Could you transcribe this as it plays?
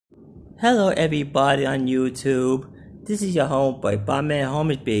Hello everybody on YouTube. This is your homeboy Batman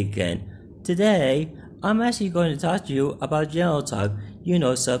Home speaking. Today, I'm actually going to talk to you about general talk,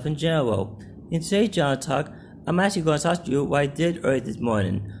 stuff in general. In today's general talk, I'm actually going to talk to you what I did early this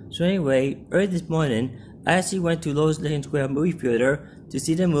morning. So anyway, early this morning, I actually went to Lowe's Lincoln Square movie theater to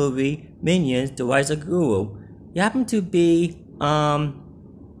see the movie Minions: The Rise of Guru. It happened to be part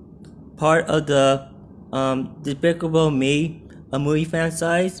of the Despicable Me, a movie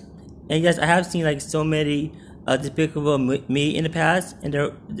franchise. And yes, I have seen like so many Despicable Me in the past, and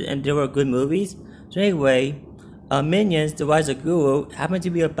there were good movies. So anyway, Minions: The Rise of Guru happened to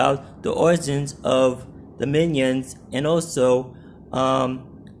be about the origins of the Minions, and also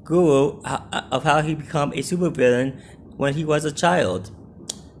Guru, of how he became a supervillain when he was a child.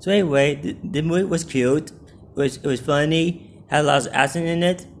 So anyway, the movie was cute. It was funny. Had a lot of action in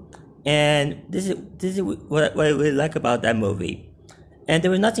it, and this is what I really like about that movie. And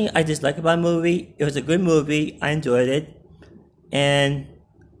there was nothing I disliked about the movie. It was a good movie. I enjoyed it, and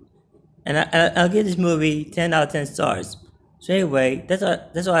I'll give this movie 10 out of 10 stars. So anyway, that's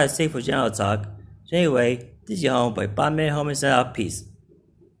all I say for general talk. So anyway, this is your homeboy Batman Home and out. Peace.